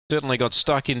certainly got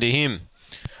stuck into him.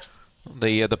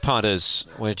 The punters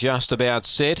were just about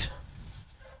set.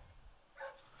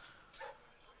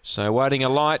 So waiting a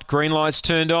light, green light's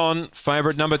turned on.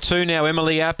 Favourite number 2 now,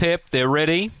 Emily Apep. They're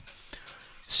ready.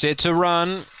 Set to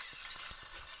run.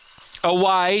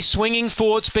 Away, Swinging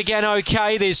Forts began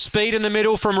okay. There's speed in the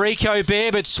middle from Rico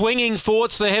Bear, but Swinging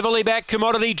Forts, the heavily backed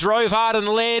commodity, drove hard and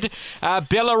led.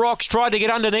 Bella Rocks tried to get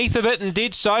underneath of it and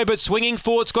did so, but Swinging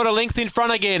Forts got a length in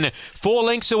front again. 4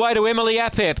 lengths away to Emily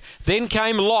Apep. Then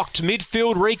came Locked.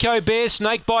 Midfield, Rico Bear,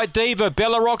 Snakebite Diva.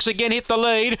 Bella Rocks again hit the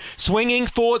lead. Swinging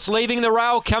Forts leaving the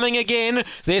rail, coming again.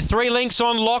 They're 3 lengths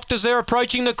on Locked as they're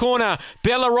approaching the corner.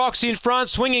 Bella Rocks in front.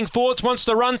 Swinging Forts wants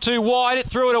to run too wide. It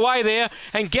threw it away there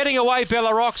and getting away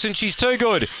Bella Rocks, and she's too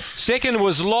good. Second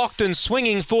was Locked, and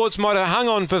Swinging Forts might have hung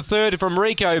on for third from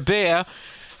Rico Bear.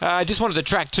 Just wanted to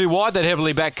track too wide, that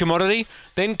heavily backed commodity.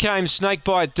 Then came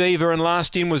Snakebite Diva, and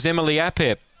last in was Emily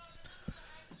Apep.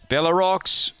 Bella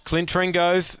Rocks, Clint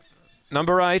Trengove,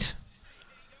 number 8.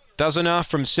 Does enough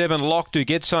from 7, Locked, who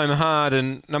gets home hard,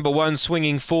 and number 1,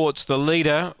 Swinging Forts, the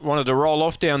leader, wanted to roll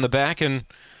off down the back and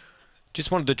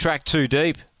just wanted to track too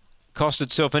deep. Cost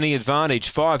itself any advantage.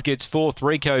 5 gets 4th,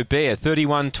 Rico Bear,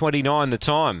 31.29 the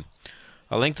time.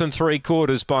 A length and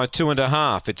 3/4 by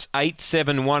 2.5. It's 8,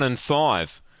 7, 1 and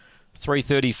 5.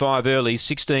 3.35 early,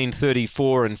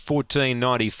 16.34 and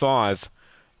 14.95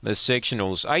 the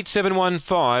sectionals. 8, 7, 1,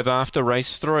 5 after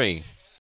race 3.